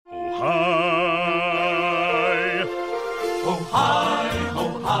hi. Ho hi,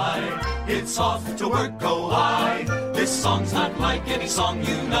 ho hi, it's off to work, go hi. This song's not like any song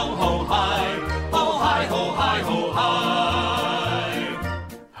you know. Ho hi, ho hi, ho hi, ho hi.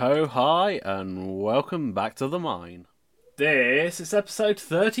 Ho hi, and welcome back to the mine. This is episode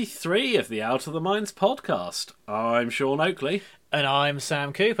 33 of the Out of the Mines podcast. I'm Sean Oakley. And I'm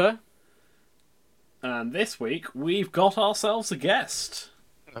Sam Cooper. And this week, we've got ourselves a guest.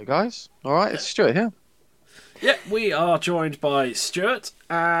 Hello guys, alright, it's Stuart here. Yeah, we are joined by Stuart,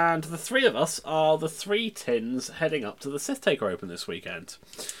 and the three of us are the three tins heading up to the Sith Taker Open this weekend.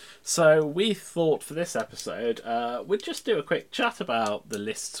 So we thought for this episode, we'd just do a quick chat about the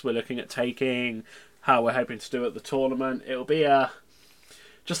lists we're looking at taking, how we're hoping to do at the tournament. It'll be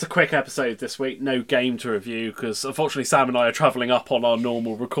just a quick episode this week, no game to review, because unfortunately Sam and I are travelling up on our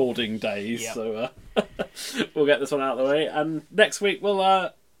normal recording days, Yep. so we'll get this one out of the way. And next week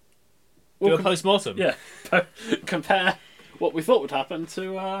we'll Do a post-mortem. yeah, compare what we thought would happen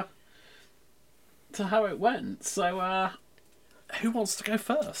to how it went. So, who wants to go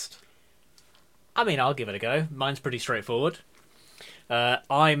first? I mean, I'll give it a go. Mine's pretty straightforward.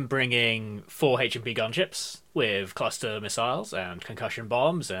 I'm bringing 4 H&P gunships with cluster missiles and concussion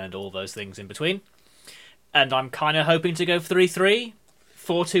bombs and all those things in between. And I'm kind of hoping to go 3-3.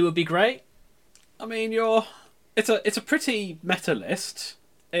 4-2 would be great. I mean, it's a pretty meta list.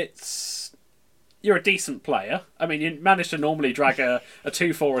 You're a decent player. I mean, you manage to normally drag a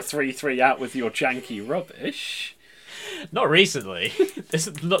 2-4 or 3-3 out with your janky rubbish. Not recently.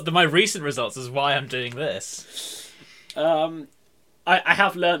 My recent results is why I'm doing this. I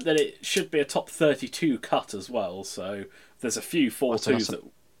have learnt that it should be a top 32 cut as well, so there's a few 4-2s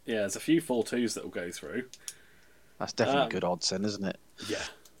there's a few 4-2s that will go through. That's definitely good odds then, isn't it? Yeah.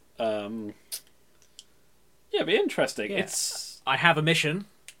 It'd be interesting. Yeah. I have a mission.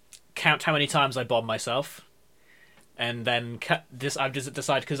 Count how many times I bomb myself. And then I've just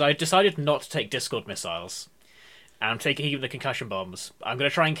decided, because I decided not to take Discord missiles. And I'm taking even the concussion bombs. I'm going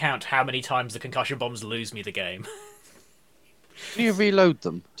to try and count how many times the concussion bombs lose me the game. Can you reload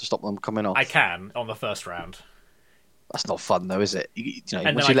them to stop them coming off? I can on the first round. That's not fun though, is it? And Once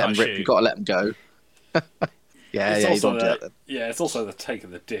then you I let them can't rip, shoot. you've got to let them go. You don't do that then. It's also the take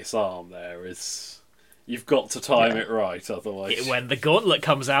of the disarm there is... You've got to time it right, otherwise... When the gauntlet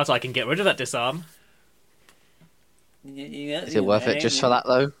comes out, I can get rid of that disarm. Is it worth it just for that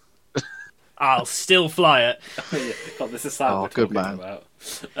though? I'll still fly it. God, this is Sam we're good talking man.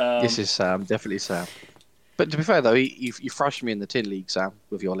 about. This is Sam, definitely Sam. But to be fair though, you thrashed me in the Tin League, Sam,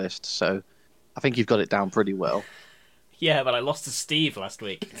 with your list, so I think you've got it down pretty well. Yeah, but I lost to Steve last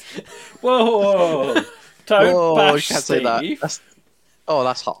week. Whoa! Don't bash you can't Steve. say that.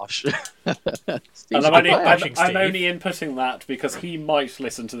 That's harsh. And Steve's I'm a only, good player. I'm only inputting that because he might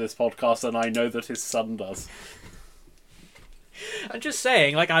listen to this podcast, and I know that his son does. I'm just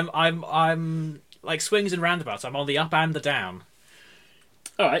saying, like I'm like swings and roundabouts. I'm on the up and the down.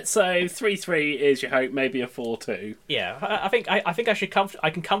 All right, so 3-3 is your hope, maybe a 4-2. Yeah, I think I should I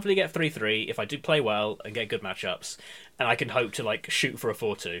can comfortably get 3-3 if I do play well and get good matchups, and I can hope to like shoot for a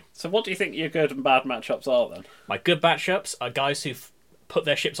 4-2. So what do you think your good and bad matchups are then? My good matchups are guys who put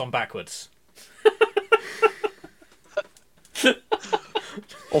their ships on backwards.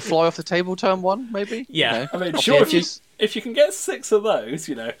 Or fly off the table turn one, maybe? Yeah. I mean, Off sure, the edges. if you can get 6 of those,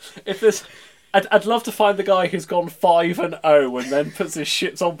 if there's... I'd love to find the guy who's gone 5-0 and then puts his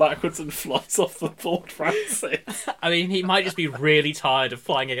ships on backwards and flies off the board round 6. I mean, he might just be really tired of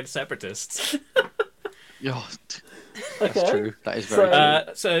flying against separatists. Yeah, Okay. that's true. That is very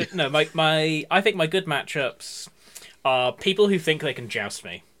true. So no, I think my good matchups are people who think they can joust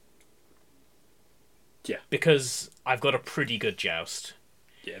me. Yeah. Because I've got a pretty good joust.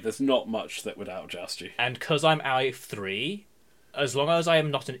 Yeah, there's not much that would outjoust you. And because I'm I3, as long as I am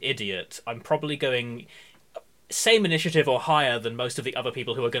not an idiot, I'm probably going same initiative or higher than most of the other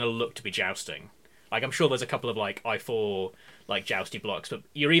people who are going to look to be jousting. Like, I'm sure there's a couple of, like, I4, like, jousty blocks, but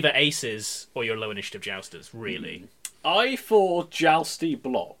you're either aces or you're low initiative jousters, really. I4 jousty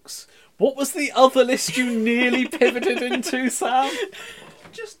blocks. What was the other list you nearly pivoted into, Sam?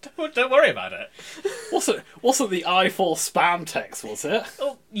 Just don't worry about it. Wasn't the I4 spam text, was it?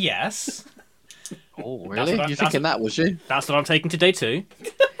 Oh, yes. Oh, really? what I- You're thinking that, was you? That's what I'm taking to day 2.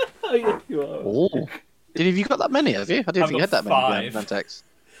 Oh, yeah, you are. Oh. Have you got that many, have you? I didn't I've think you had that got many 5. behind text.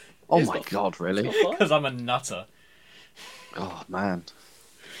 Oh He's my got- god, really? Because I'm a nutter. Oh, man.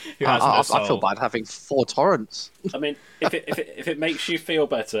 Who has no I soul. feel bad having 4 torrents. I mean, if it makes you feel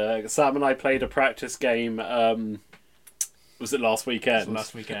better, Sam and I played a practice game Was it last weekend?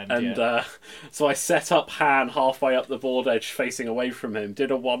 Last weekend, and yeah. So I set up Han halfway up the board edge, facing away from him. Did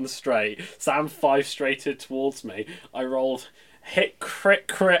a 1 straight. Sam 5 straighted towards me. I rolled hit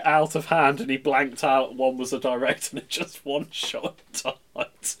crit out of hand, and he blanked out. 1 was a direct, and it just one shot died.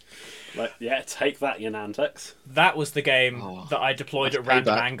 Like, yeah, take that, you Nantex. That was the game that I deployed at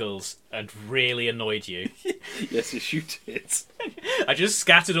random payback. angles and really annoyed you. Yes, you did. I just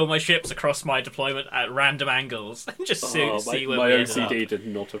scattered all my ships across my deployment at random angles and just see where my we ended OCD up. did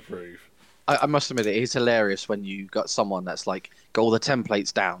not approve. I must admit, it is hilarious when you got someone that's like got all the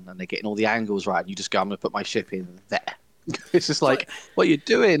templates down and they're getting all the angles right, and you just go, I'm going to put my ship in there. It's just like, what are you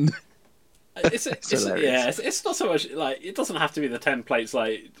doing? It's hilarious. it's not so much like it doesn't have to be the templates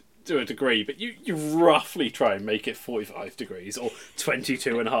like to a degree, but you roughly try and make it 45 degrees or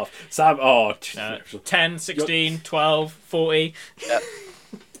 22 and a half. Sam, 10, 16, 12, 40.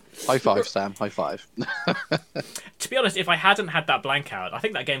 High five, Sam. High five. To be honest, if I hadn't had that blank out, I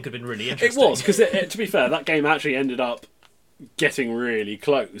think that game could have been really it interesting. was because to be fair, that game actually ended up getting really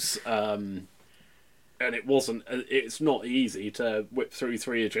close, and it wasn't. It's not easy to whip through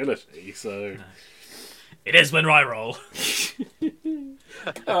 3 agility, so. It is when I roll.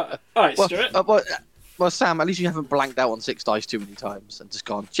 All right, Stuart. Well, Sam, at least you haven't blanked out on 6 dice too many times and just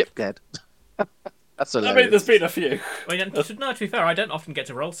gone chip dead. That's hilarious. I mean, there's been a few. I mean, no, to be fair, I don't often get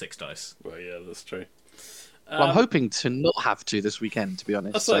to roll 6 dice. Well, yeah, that's true. Well, I'm hoping to not have to this weekend, to be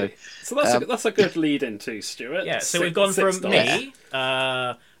honest. So that's a good lead into Stuart. Yeah, so we've gone from 6 dice. me,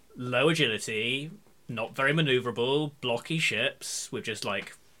 low agility, not very manoeuvrable, blocky ships with just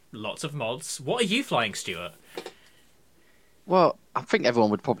like lots of mods. What are you flying, Stuart? Well, I think everyone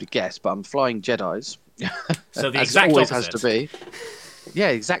would probably guess, but I'm flying Jedis. So the as exact it always opposite. has to be. Yeah,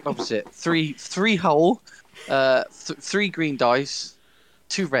 exact opposite. Three hull, 3 green dice,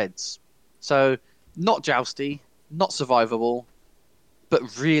 2 reds. So not jousty, not survivable, but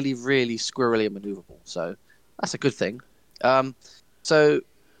really, really squirrely and manoeuvrable. So that's a good thing. So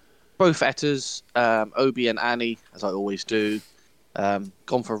both Etters, Obi and Annie, as I always do.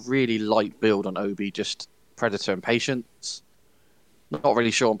 Gone for a really light build on Obi, just Predator and Patience. Not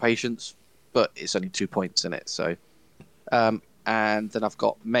really sure on Patience, but it's only 2 points in it. So, and then I've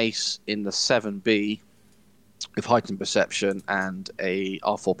got Mace in the 7B with heightened perception and a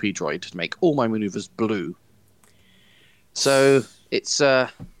R4P droid to make all my maneuvers blue. So it's so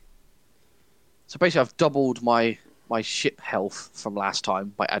basically I've doubled my ship health from last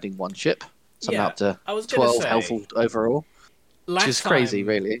time by adding 1 ship. So Yeah, I'm up to I was gonna 12 say, health overall, which is crazy,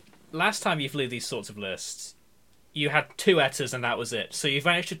 really. Last time you flew these sorts of lists, you had 2 Etters and that was it. So you've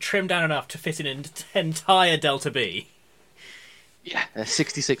managed to trim down enough to fit in an entire Delta B. Yeah,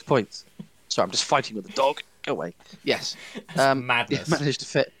 66 points. Sorry, I'm just fighting with a dog. Go away. Yes. Madness. Yeah, managed to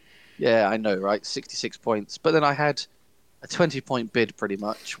fit. Yeah, I know, right? 66 points. But then I had a 20-point bid pretty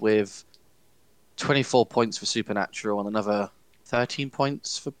much with 24 points for Supernatural and another 13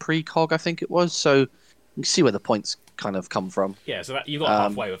 points for Precog, I think it was. So you can see where the points kind of come from. Yeah, so that, you got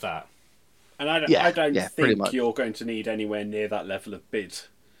halfway with that. And I don't pretty think much. you're going to need anywhere near that level of bid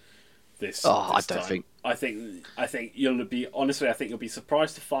this I this don't time. think. I think you'll be honestly. I think you'll be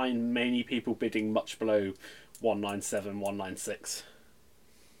surprised to find many people bidding much below 197, 196.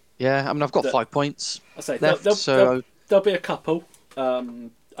 Yeah, I mean, I've got 5 points I say left, there'll be a couple.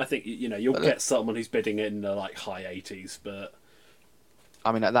 I think you'll get someone who's bidding in the like high 80s, but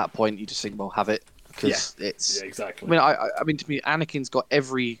I mean, at that point, you just think, well, have it. Because it's... Yeah, exactly. I mean, to me, Anakin's got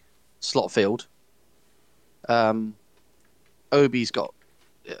every slot filled. Obi's got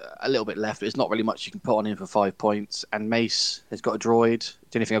a little bit left, but it's not really much you can put on him for 5 points. And Mace has got a droid.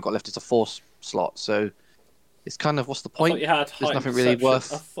 The only thing I've got left is a Force slot. So it's kind of, what's the point? I thought you had There's heightened nothing really perception.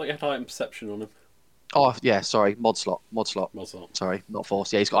 worth... I thought you had heightened perception on him. Oh, yeah, sorry. Mod slot. Sorry, not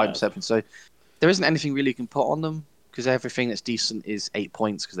Force. Yeah, he's got heightened perception. So there isn't anything really you can put on them, because everything that's decent is 8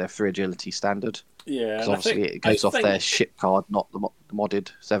 points, because they're 3 agility standard. Yeah, Because obviously it goes off their ship card, not the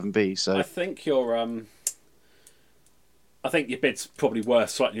modded 7B. So I think I think your bid's probably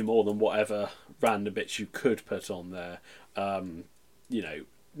worth slightly more than whatever random bits you could put on there.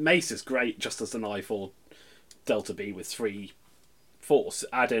 Mace is great just as an I4 Delta B with 3 Force.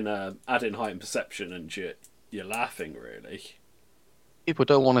 Add in heightened perception and you're laughing, really. people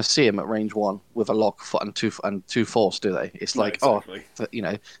don't want to see him at range 1 with a lock foot and two Force, do they? It's like, exactly.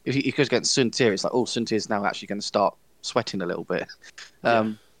 if he goes against Suntir, it's like, Suntir's now actually going to start sweating a little bit.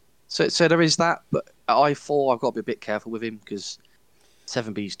 So there is that, but at I4, I've got to be a bit careful with him because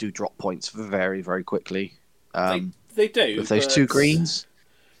 7Bs do drop points very, very quickly. They do. With those 2 greens.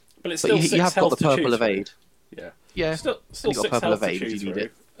 But it's still you 6 have got health the to purple choose evade. through. Yeah. Yeah. Still And you got 6 purple health to evade if choose you need through.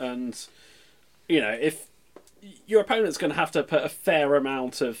 it. And, if your opponent's going to have to put a fair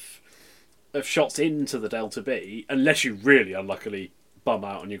amount of shots into the Delta B, unless you really unluckily bum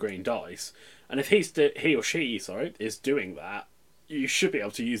out on your green dice. And if he or she is doing that, you should be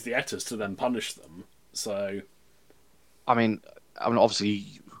able to use the Etters to then punish them. So, I mean, obviously,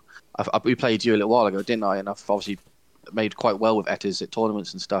 we played you a little while ago, didn't I? And I've obviously made quite well with Etters at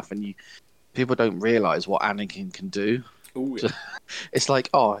tournaments and stuff. And people don't realise what Anakin can do. ooh, yeah. It's like,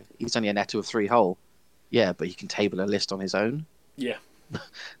 oh, he's only an Etter with 3 hull. Yeah, but he can table a list on his own. Yeah.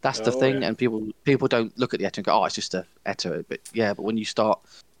 That's the thing, yeah. and people don't look at the Etter and go, oh, it's just a Etter. But when you start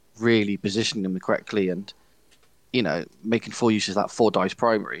really positioning them correctly and, making full use of that 4 dice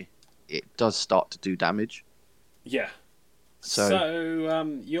primary, it does start to do damage. Yeah.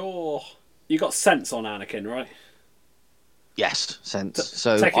 So you got sense on Anakin, right? yes, sense.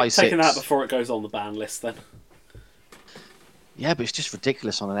 So taking that before it goes on the ban list, then. Yeah, but it's just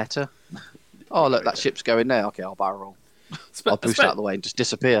ridiculous on an Etter. Oh, look, that ship's going there. Okay, I'll barrel roll. I'll boost out of the way and just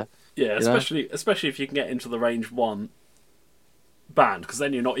disappear. Yeah, especially if you can get into the range 1 band, because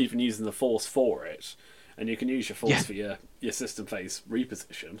then you're not even using the force for it, and you can use your force for your system phase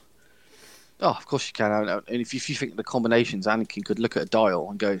reposition. Oh, of course you can. And if you think of the combinations, Anakin could look at a dial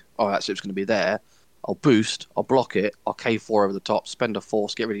and go, oh, that ship's going to be there. I'll boost, I'll block it, I'll K4 over the top, spend a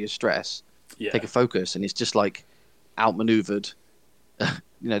force, get rid of your stress, take a focus, and it's just like outmaneuvered,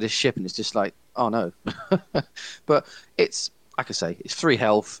 this ship, and it's just like, oh no. But it's, like I say, it's 3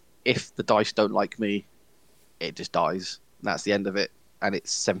 health. If the dice don't like me, it just dies. And that's the end of it, and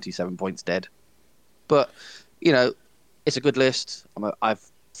it's 77 points dead. But, it's a good list. I've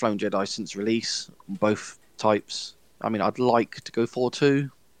flown Jedi since release on both types. I mean, I'd like to go 4-2,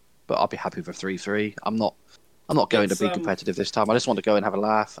 but I'll be happy with a 3-3. I'm not going to be competitive this time. I just want to go and have a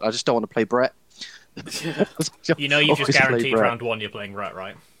laugh. I just don't want to play Brett. You've just guaranteed round 1 you're playing Brett,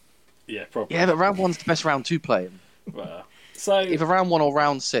 right? Yeah, probably. Yeah, but round 1's the best round to play him. Well, so either round 1 or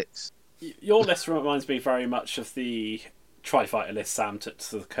round 6. Your list reminds me very much of the Tri-Fighter list Sam took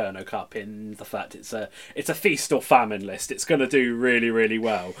to the Kerno Cup, in the fact it's a feast or famine list. It's going to do really, really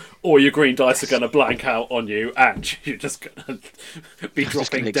well, or your green dice are going to blank out on you, and you're just going to be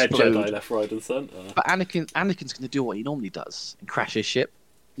dropping dead explode. Jedi left, right, and centre. But Anakin's going to do what he normally does and crash his ship.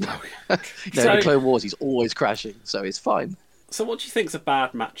 In So- the Clone Wars, he's always crashing, so it's fine. So what do you think's a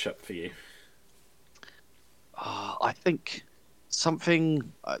bad matchup for you? I think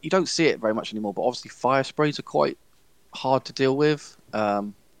something you don't see it very much anymore, but obviously fire sprays are quite hard to deal with.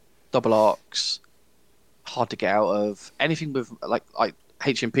 Double arcs, hard to get out of. Anything with like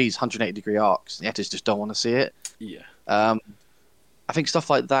HMP's 180-degree arcs, the Etters just don't want to see it. Yeah. I think stuff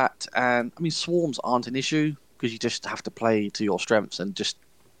like that, and I mean swarms aren't an issue because you just have to play to your strengths and just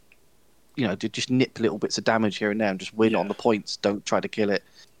just nip little bits of damage here and there and just win on the points. Don't try to kill it.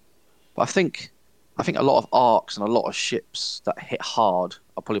 But I think a lot of arcs and a lot of ships that hit hard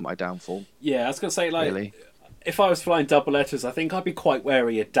are probably my downfall. Yeah, I was going to say, Really. if I was flying double letters, I think I'd be quite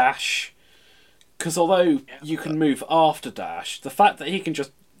wary of Dash. Because although you can move after Dash, the fact that he can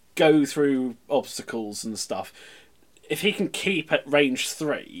just go through obstacles and stuff, if he can keep at range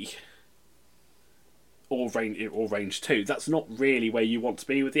 3 or range 2, that's not really where you want to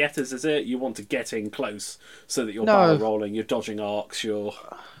be with the Etters, is it? You want to get in close so that you're barrel rolling, you're dodging arcs, you're...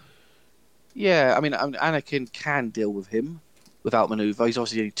 Yeah, I mean, Anakin can deal with him without maneuver. He's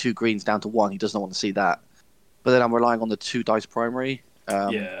obviously only 2 greens down to 1. He doesn't want to see that. But then I'm relying on the 2 dice primary.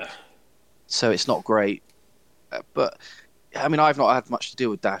 So it's not great. But, I mean, I've not had much to deal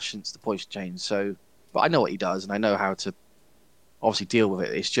with Dash since the poison change. So, but I know what he does, and I know how to obviously deal with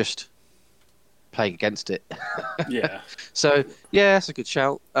it. It's just playing against it. Yeah. So, yeah, that's a good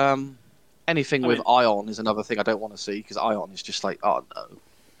shout. Anything with Ion is another thing I don't want to see, because Ion is just like, oh, no.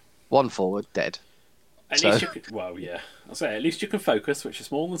 1 forward, dead. At least you can, well, yeah. I'll say at least you can focus, which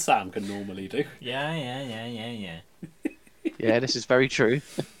is more than Sam can normally do. Yeah. Yeah, this is very true.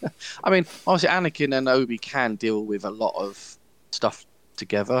 I mean, obviously Anakin and Obi can deal with a lot of stuff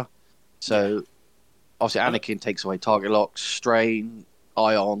together. So, obviously Anakin takes away target locks, strain,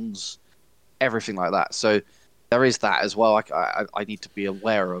 ions, everything like that. So, there is that as well. I need to be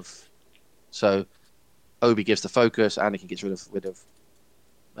aware of. So, Obi gives the focus, Anakin gets rid of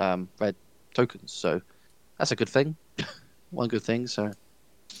red tokens. So, that's a good thing. One good thing. So.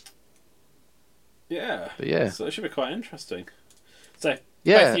 Yeah. But yeah. So it should be quite interesting. So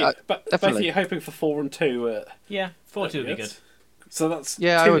yeah, both definitely. of you hoping for 4 and 2. Yeah, 4-2 would be good. So that's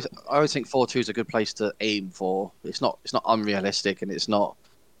yeah. two... I always think 4-2 is a good place to aim for. It's not unrealistic, and it's not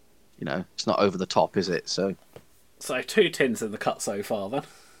it's not over the top, is it? So 2 tins in the cut so far then.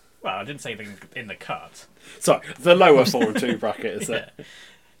 Well, I didn't say in the cut. Sorry, the lower 4 and 2 bracket is there.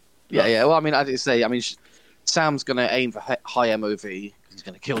 Yeah. Well, I mean, I did say. I mean, Sam's going to aim for high MOV. He's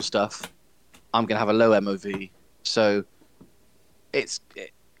going to kill stuff. I'm going to have a low MOV. So it's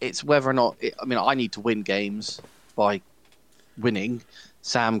whether or not... I need to win games by winning.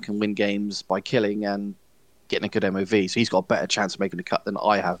 Sam can win games by killing and getting a good MOV. So he's got a better chance of making the cut than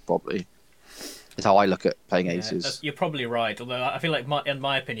I have, probably. Is how I look at playing aces. You're probably right. Although I feel like, in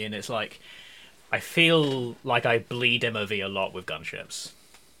my opinion, it's like I feel like I bleed MOV a lot with gunships.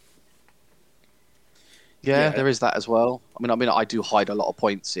 Yeah, there is that as well. I do hide a lot of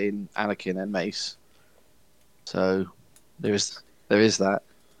points in Anakin and Mace, so there is that.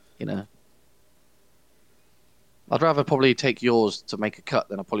 I'd rather probably take yours to make a cut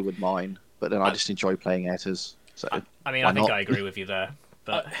than I probably would mine. But then I just enjoy playing Etas. So I think I agree with you there.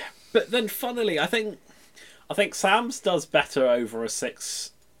 But but then, funnily, I think Sam's does better over a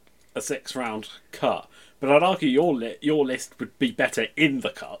six round cut. But I'd argue your list would be better in the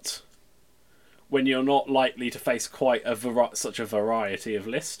cut when you're not likely to face quite such a variety of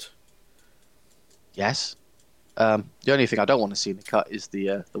list. Yes. The only thing I don't want to see in the cut is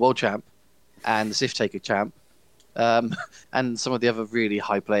the world champ and the Sith Taker champ, and some of the other really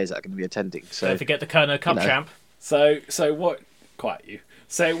high players that are going to be attending. So don't forget the Kerno Cup champ. So what? Quiet you.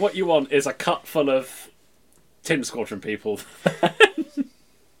 So what you want is a cut full of Tim Squadron people.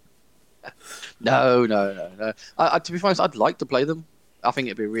 No. To be honest, I'd like to play them. I think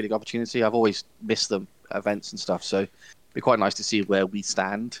it'd be a really good opportunity. I've always missed them at events and stuff, so it'd be quite nice to see where we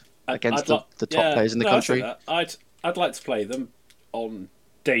stand against the top players in the country. I'd like to play them on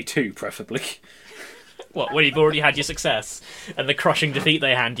day 2, preferably. What, when you've already had your success and the crushing defeat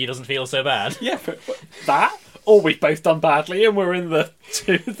they hand you doesn't feel so bad? Yeah, that, or we've both done badly and we're in the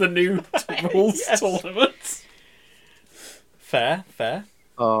new rules tournament. Fair.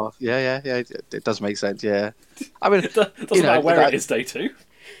 Oh, yeah. It does make sense, yeah. It doesn't matter where it is day 2.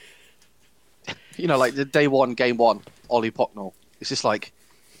 Like the day 1, game 1, Ollie Pocknell. It's just like,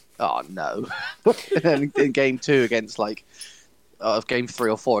 oh no. And then in game 2 against game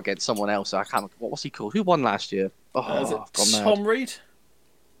 3 or 4 against someone else. I can't. What's he called? Who won last year? Is it Tom Reed?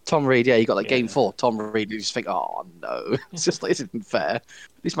 Tom Reed, yeah. You got game 4, Tom Reed. You just think, oh no, it's just like, this isn't fair. At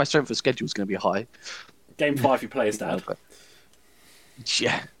least my strength of schedule is going to be high. Game 5, you play his dad.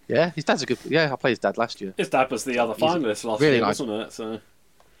 Yeah. His dad's a good. Yeah, I played his dad last year. His dad was the other finalist last year, wasn't it? So.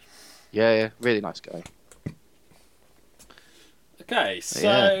 Yeah, really nice guy. Okay,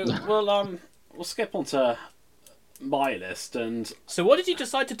 so we'll skip on to my list. And so what did you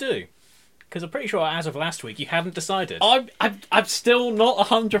decide to do? Because I'm pretty sure as of last week you hadn't decided. I'm still not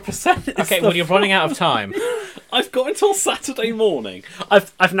 100%. Okay, well you're running out of time. I've got until Saturday morning.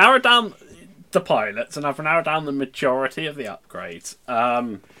 I've narrowed down the pilots and I've narrowed down the majority of the upgrades.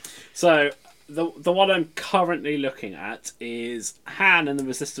 So the one I'm currently looking at is Han and the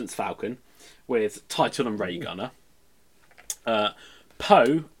Resistance Falcon with Titan and Ray Gunner.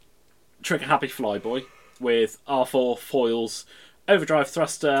 Poe, Trigger Happy Flyboy with R4 foils, Overdrive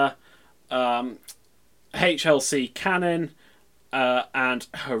Thruster, HLC Cannon, and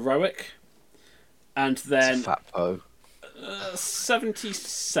Heroic. And then Fat Poe.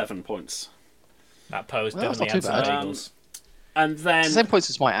 77 points. That Poe's Well, definitely that's not had too some bad. eagles. And then 7 points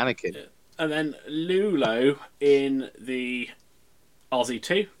is my Anakin. And then Lulo in the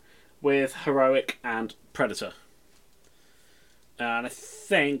RZ2 with Heroic and Predator. And I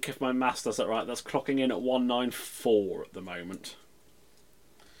think, if my maths does it right, that's clocking in at 194 at the moment.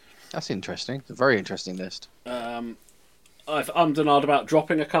 That's interesting. It's a very interesting list. I've ummed and ahed about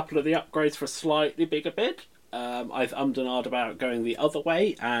dropping a couple of the upgrades for a slightly bigger bid. I've ummed and ahed about going the other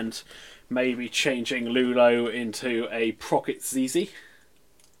way and maybe changing Lulo into a Procket ZZ.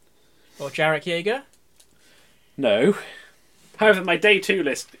 Or Jarek Yeager? No. However, my day 2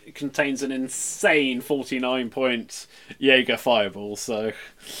 list contains an insane 49-point Jaeger fireball, so...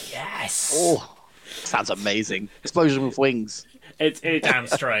 Yes! Oh, sounds amazing. Explosion with wings. It's Damn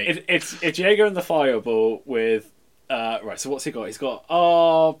straight. It's Jaeger and the fireball with... right, so what's he got? He's got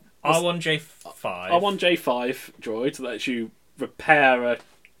R1J5. R1J5 droid that lets you repair a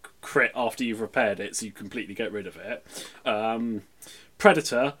crit after you've repaired it, so you completely get rid of it.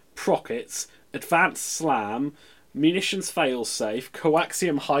 Predator, Prockets, Advanced Slam, Munitions Failsafe,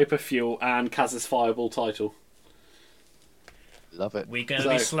 Coaxium Hyperfuel, and Kaz's Fireball title. Love it. We're going to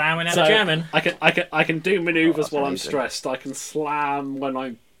be slamming out the jamming. I can do manoeuvres while amazing. I'm stressed. I can slam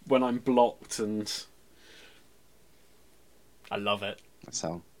when I'm blocked, and I love it.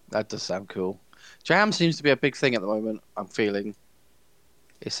 That does sound cool. Jam seems to be a big thing at the moment, I'm feeling.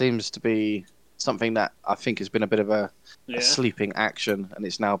 It seems to be something that I think has been a bit of a sleeping action, and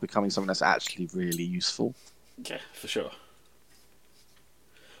it's now becoming something that's actually really useful. yeah, for sure.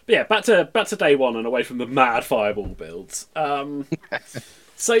 But yeah, back to day one and away from the mad fireball builds.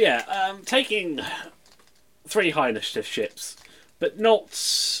 So yeah, taking 3 high initiative ships, but not.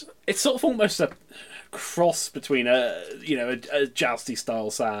 It's sort of almost a cross between a jousty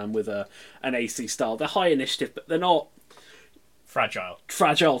style Sam with an AC style. They're high initiative, but they're not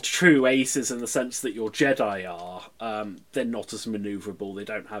fragile true aces in the sense that your Jedi are. They're not as maneuverable. They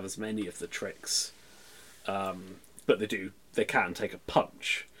don't have as many of the tricks, but they can take a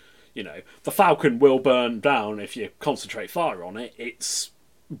punch. The Falcon will burn down if you concentrate fire on it. It's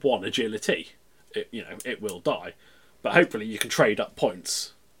 1 agility. It will die, but hopefully you can trade up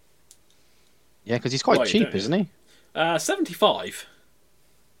points. Yeah, because he's quite cheap, isn't he? 75.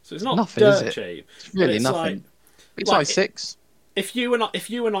 So it's not nothing, dirt is it? cheap. It's really it's nothing. It's like 6. If you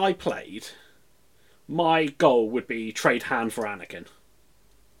and I played, my goal would be trade hand for Anakin.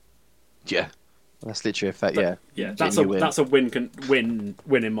 Yeah, that's literally a fact. Yeah, yeah, that's a win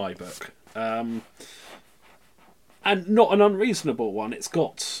in my book. And not an unreasonable one. It's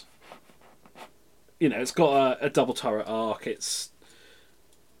got a double turret arc. It's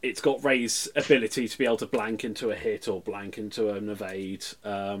got Rey's ability to be able to blank into a hit or blank into an evade.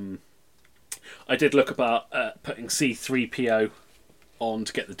 I did look about putting C-3PO on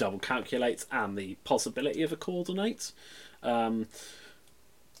to get the double calculates and the possibility of a coordinate. But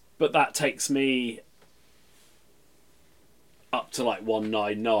that takes me up to like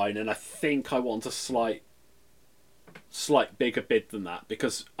 199, and I think I want a slight bigger bid than that,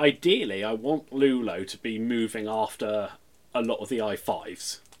 because ideally I want Lulo to be moving after a lot of the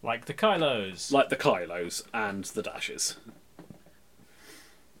I5s. Like the Kylos. And the Dashes.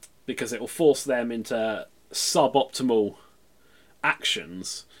 Because it will force them into suboptimal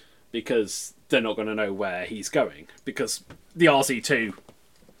actions, because they're not going to know where he's going. Because the RZ2,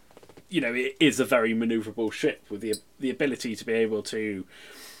 it is a very manoeuvrable ship with the ability to be able to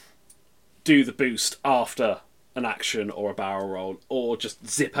do the boost after an action or a barrel roll, or just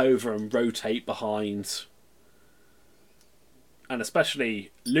zip over and rotate behind. And especially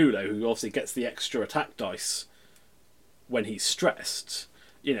Lulo, who obviously gets the extra attack dice when he's stressed.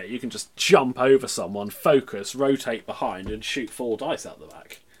 You can just jump over someone, focus, rotate behind, and shoot 4 dice out the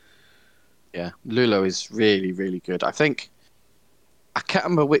back. Yeah, Lulo is really, really good. I can't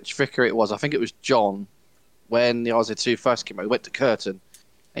remember which vicar it was. I think it was John, when the RZ2 first came out. He went to Curtin,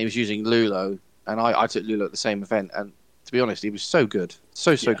 and he was using Lulo, and I took Lulo at the same event, and to be honest, he was so good.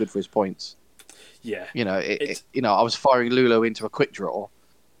 So good for his points. Yeah. I was firing Lulo into a quick draw.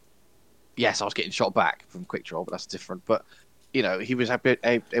 Yes, I was getting shot back from quick draw, but that's different. But, he was able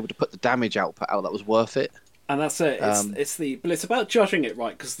to put the damage output out that was worth it. And that's it. But it's about judging it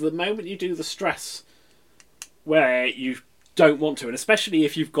right, because the moment you do the stress where you don't want to, and especially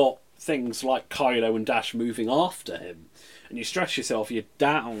if you've got things like Kylo and Dash moving after him, and you stress yourself, you're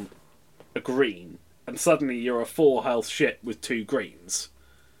down a green, and suddenly you're a 4 health ship with 2 greens.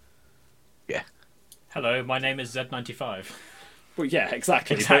 Yeah. Hello, my name is Z95. Well, yeah,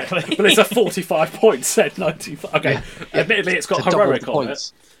 exactly. Exactly. But it's a 45 point Z95. Okay, yeah. Admittedly, it's got heroic on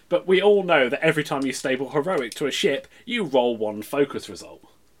it. But we all know that every time you stable heroic to a ship, you roll 1 focus result.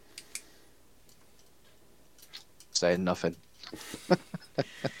 Saying nothing.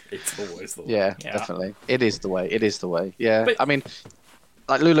 It's always the way. Yeah, definitely. It is the way. Yeah. But, I mean,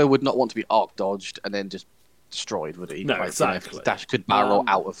 like Lulo would not want to be arc dodged and then just destroyed, would he? No, exactly. Dash could barrel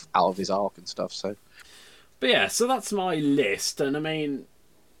out of his arc and stuff. So. But yeah, so that's my list, and I mean,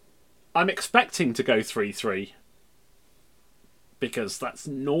 I'm expecting to go 3-3. Because that's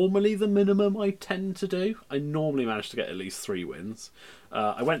normally the minimum I tend to do. I normally manage to get at least 3 wins.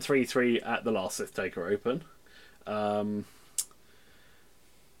 I went 3-3 at the last Sith Taker Open. I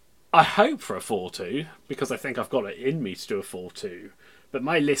hope for a 4-2, because I think I've got it in me to do a 4-2. But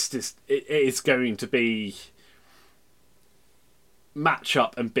my list is going to be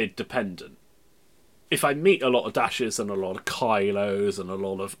matchup and bid dependent. If I meet a lot of Dashes and a lot of Kylos and a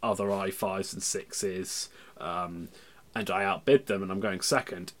lot of other I5s and 6s, and I outbid them and I'm going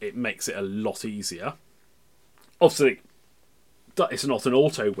second, it makes it a lot easier. Obviously, it's not an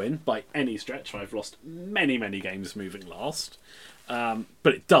auto win by any stretch. I've lost many, many games moving last. But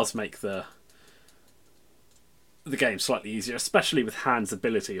it does make the game slightly easier, especially with Hand's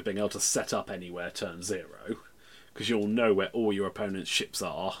ability of being able to set up anywhere turn 0, because you'll know where all your opponent's ships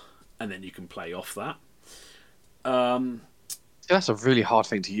are, and then you can play off that. That's a really hard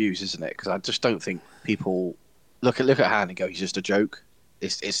thing to use, isn't it? Because I just don't think people look at Hand and go, he's just a joke.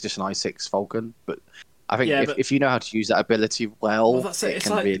 It's just an I6 Falcon. But I think if you know how to use that ability well it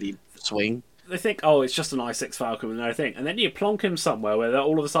can really swing. they think, oh, it's just an I6 Falcon with no thing, and then you plonk him somewhere where they're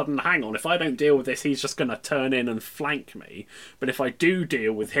all of a sudden, hang on, if I don't deal with this, he's just going to turn in and flank me. But if I do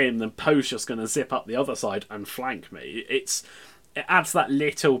deal with him, then Poe's just going to zip up the other side and flank me. It adds that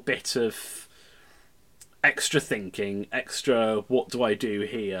little bit of extra thinking, extra what do I do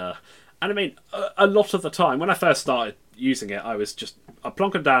here. And I mean, a lot of the time, when I first started using it, I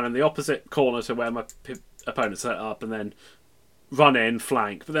plonk him down in the opposite corner to where my opponent set up, and then run in,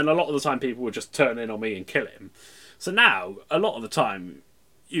 flank. But then a lot of the time, people would just turn in on me and kill him. So now, a lot of the time,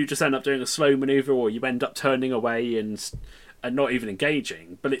 you just end up doing a slow maneuver, or you end up turning away and not even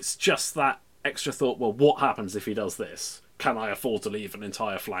engaging. But it's just that extra thought, well, what happens if he does this? Can I afford to leave an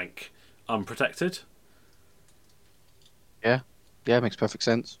entire flank unprotected? Yeah, makes perfect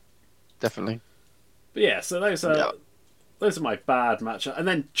sense. Definitely. But yeah, so those are my bad matchup. And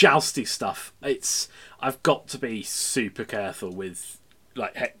then jousty stuff. I've got to be super careful with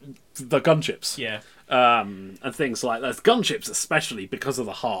like the gunships. Yeah. And things like those gunships, especially because of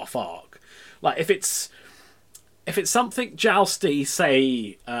the half arc. Like if it's something jousty,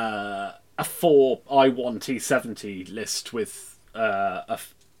 say a 4I1 T70 list with Rose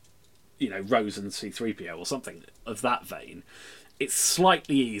and C3PO or something of that vein, it's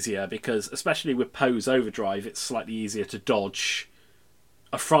slightly easier because, especially with Poe's overdrive, it's slightly easier to dodge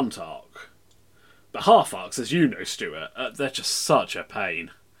a front arc. But half arcs, as you know, Stuart, they're just such a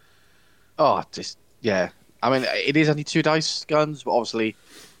pain. Oh, yeah. I mean, it is only 2 dice guns, but obviously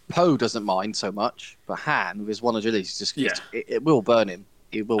Poe doesn't mind so much. But Han, with his 1 agility, it will burn him.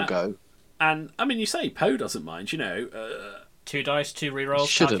 It will go. And, I mean, you say Poe doesn't mind, 2 dice, 2 rerolls,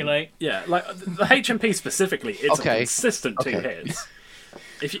 Shouldn't. calculate. Yeah, like the HMP specifically, it's a consistent 2 hits.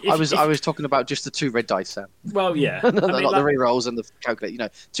 I was talking about just the 2 red dice, Sam. Well, yeah. Not the rerolls and the calculate.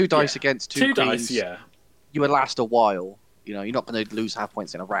 2 dice against 2 dice, greens. yeah. You would last a while. You're not going to lose half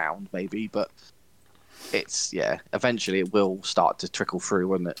points in a round, maybe, but eventually it will start to trickle through,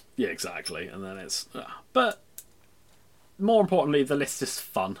 won't it? Yeah, exactly. And then it's... but more importantly, the list is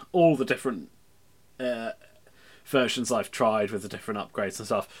fun. All the different versions I've tried with the different upgrades and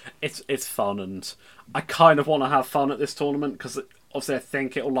stuff, it's fun, and I kind of want to have fun at this tournament because obviously I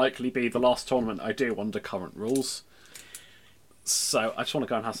think it'll likely be the last tournament I do under current rules. So I just want to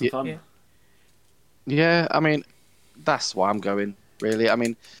go and have some fun. Yeah, I mean, that's why I'm going, really. I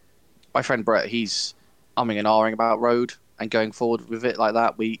mean, my friend Brett, he's umming and ahhing about Road and going forward with it like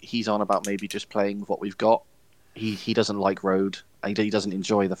that. He's on about maybe just playing with what we've got. He doesn't like Road. He doesn't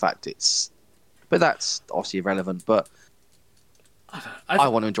enjoy the fact it's... But that's obviously irrelevant. But I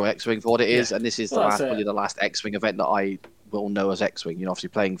want to enjoy X-Wing for what it is, and this is probably the last X-Wing event that I will know as X-Wing. Obviously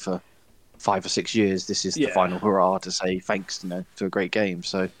playing for 5 or 6 years, this is the final hurrah to say thanks, to a great game.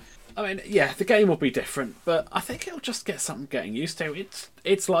 So, I mean, yeah, the game will be different, but I think it'll just get something getting used to.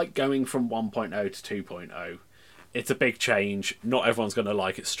 It's like going from 1.0 to 2.0. It's a big change. Not everyone's going to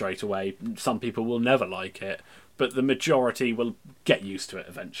like it straight away. Some people will never like it. But the majority will get used to it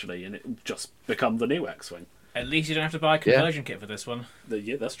eventually, and it will just become the new X-Wing. At least you don't have to buy a conversion kit for this one.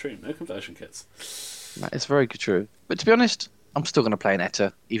 Yeah, that's true. No conversion kits. That is very true. But to be honest, I'm still going to play an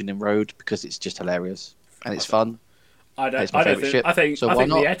Etta, even in Road, because it's just hilarious and it's fun. I think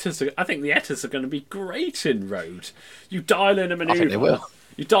the Ettas are going to be great in Road. You dial in a maneuver. I think they will.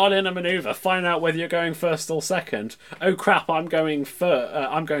 You dial in a maneuver, find out whether you're going first or second. Oh crap! I'm going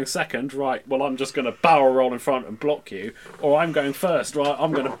second. Right. Well, I'm just going to barrel roll in front and block you. Or I'm going first. Right.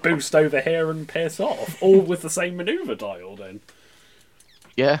 I'm going to boost over here and piss off. All with the same maneuver dialed in.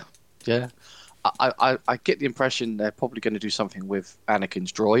 Yeah. I get the impression they're probably going to do something with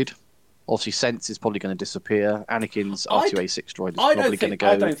Anakin's droid. Obviously, Sense is probably going to disappear. Anakin's R2A6 droid is probably going to go.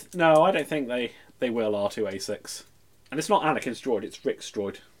 I don't think they will R2A6. And it's not Anakin's droid, it's Rick's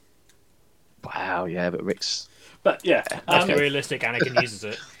droid. Wow, yeah, but Rick's... But yeah. That's realistic, Anakin uses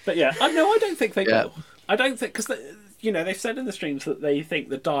it. But yeah, I don't think they will. I don't think... Because, they've said in the streams that they think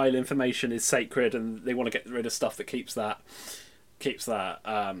the dial information is sacred and they want to get rid of stuff that keeps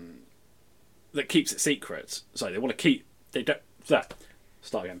it secret. Sorry, they want to keep... Start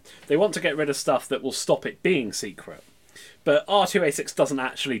again. They want to get rid of stuff that will stop it being secret. But R2A6 doesn't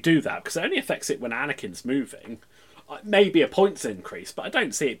actually do that because it only affects it when Anakin's moving. Maybe a points increase, but I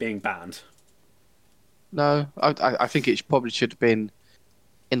don't see it being banned. No, I think it probably should have been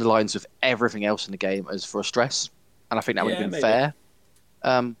in the lines of everything else in the game as for a stress, and I think that would have been fair.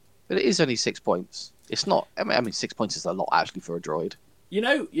 But it is only 6 points. It's not. I mean, 6 points is a lot actually for a droid. You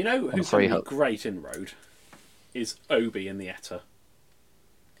know who's going to be great in Road is Obi in the Etta.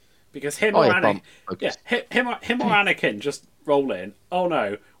 Because him or Anakin just roll in. Oh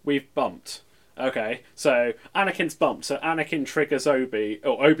no, we've bumped. Okay, so Anakin's bumped. So Anakin triggers Obi,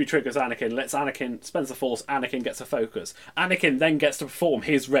 or Obi triggers Anakin. Lets Anakin spends the Force. Anakin gets a focus. Anakin then gets to perform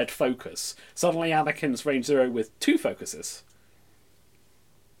his red focus. Suddenly, Anakin's range 0 with 2 focuses.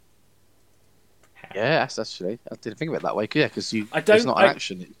 Yeah, that's actually. I didn't think of it that way. Yeah, because it's not an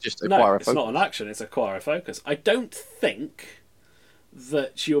action. It's just No, acquire a it's focus. not an action. It's acquire a focus. I don't think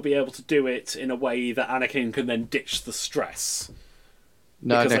that you'll be able to do it in a way that Anakin can then ditch the stress.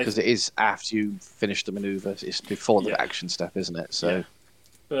 No, because it is after you finish the maneuver. It's before the Yeah. action step, isn't it? So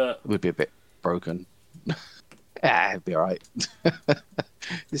But it would be a bit broken. It'd be all right.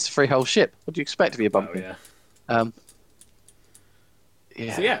 It's a free-hull ship. What do you expect to be a oh bumping? yeah.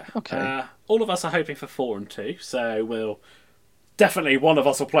 Yeah. So yeah, Okay. all of us are hoping for 4 and 2. So we'll definitely one of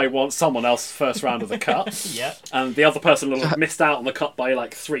us will play someone else first round of the cut. Yeah. And the other person will have missed out on the cut by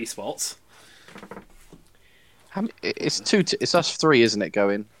like 3 spots. How many, it's it's us 3, isn't it?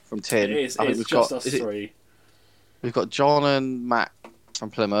 Going from 10. It is. I think It's we've just got. us is it- 3. We've got John and Matt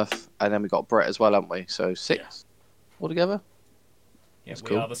from Plymouth, and then we've got Brett as well, haven't we? So 6 altogether. Yeah, That's we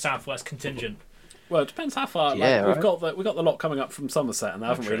cool. are the Southwest contingent. Well, it depends how far. Yeah, we've right. got the lot coming up from Somerset, and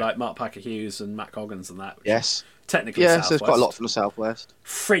haven't we? True. Like Mark Packer Hughes and Matt Coggins and that. Which Yes. is technically Yeah, Southwest. so there's quite a lot from the southwest.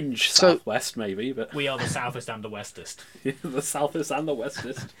 Fringe So- Southwest, maybe, but We are the Southest and the Westest. the Southest and the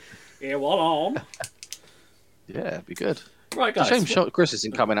Westest. Yeah, what on? Yeah, it'd be good. Right, It's guys. a shame Chris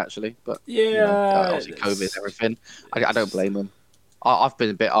isn't coming actually, but Yeah, you know, obviously it's- COVID and everything. I don't blame him. I've been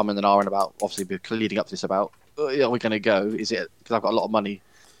a bit umming and ahhing about, obviously leading up to this about, are we going to go? Is it because I've got a lot of money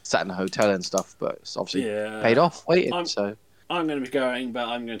sat in a hotel and stuff, but it's obviously Yeah. paid off waiting. I'm- So I'm going to be going, but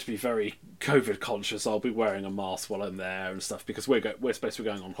I'm going to be very COVID conscious. I'll be wearing a mask while I'm there and stuff because we're supposed to be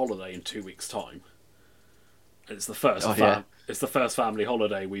going on holiday in 2 weeks' time. And it's the first it's the first family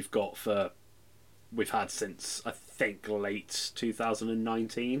holiday we've had since I think late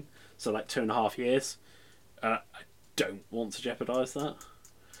 2019, so like 2.5 years. I don't want to jeopardise that.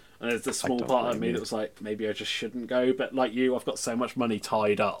 And there's a small don't part of blame me you. that was like, maybe I just shouldn't go. But like you, I've got so much money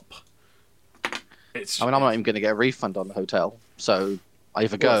tied up. I'm not even going to get a refund on the hotel. So I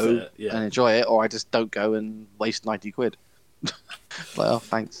either Well, go that's it, yeah. and enjoy it, or I just don't go and waste 90 quid. Well,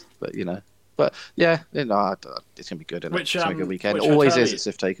 thanks, but you know. But yeah, it's gonna be good. Isn't Which, it? It's gonna be a good weekend. which Always hotel is you- at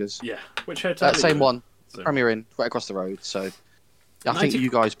Sith Takers. Yeah, which hotel? are you Same in? one, So- Premier Inn, right across the road. So I 90 think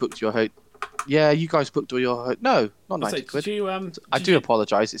you guys booked your hotel. Yeah, you guys booked all your no, not So 90 quid. did you, I did do you-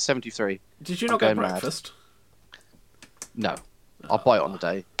 apologise. It's 73. Did you I'm not get going mad. breakfast? No, I'll buy it on the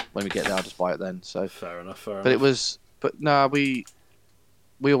day when we get there. I'll just buy it then. So, Fair enough. Fair enough. but it was, but no, we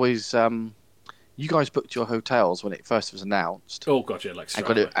always you guys booked your hotels when it first was announced. Oh god, yeah, like and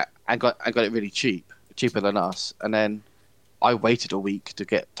got it really cheap, cheaper than us. And then I waited a week to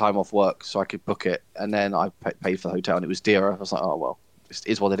get time off work so I could book it, and then I paid for the hotel, and it was dearer. I was like, oh well, it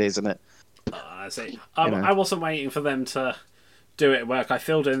is what it is, isn't it? I see. You know. I wasn't waiting for them to do it at work. I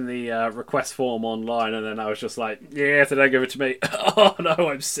filled in the request form online, and then I was just like, yeah, they don't give it to me. Oh no,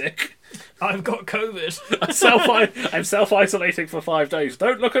 I'm sick. I've got COVID. I'm self-isolating for 5 days.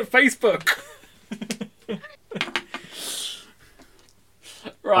 Don't look at Facebook.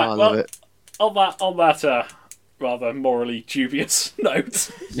 Right. Oh, I well, love it. on that rather morally dubious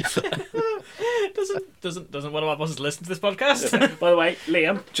note. Doesn't one of our bosses listen to this podcast? By the way,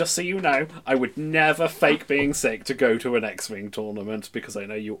 Liam, just so you know, I would never fake being sick to go to an X-Wing tournament because I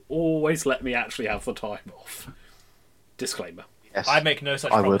know you always let me actually have the time off. Disclaimer. Yes. I make no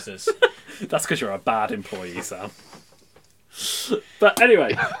such I would. promises. That's because you're a bad employee, Sam. But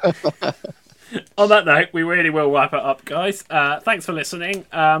anyway, on that note, we really will wrap it up, guys. Thanks for listening.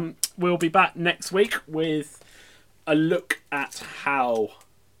 We'll be back next week with a look at how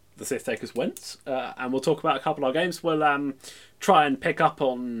the Sith Takers went, and we'll talk about a couple of our games. We'll try and pick up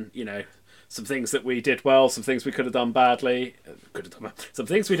on, some things that we did well, some things we could have done badly. Some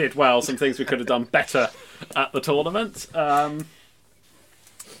things we did well, some things we could have done better at the tournament. To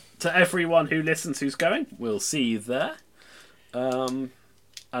everyone who listens who's going, we'll see you there. And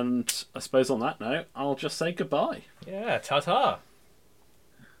I suppose on that note, I'll just say goodbye. Yeah, ta-ta.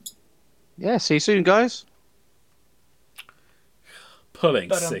 Yeah, see you soon, guys. Pulling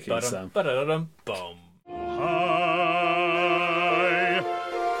sicky, Sam. Bum.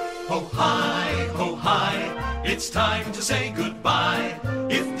 Hi, ho hi, it's time to say goodbye.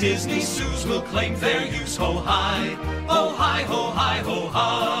 If Disney zoos will claim fair use, ho hi, ho hi, ho hi, ho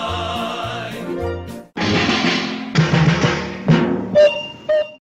hi.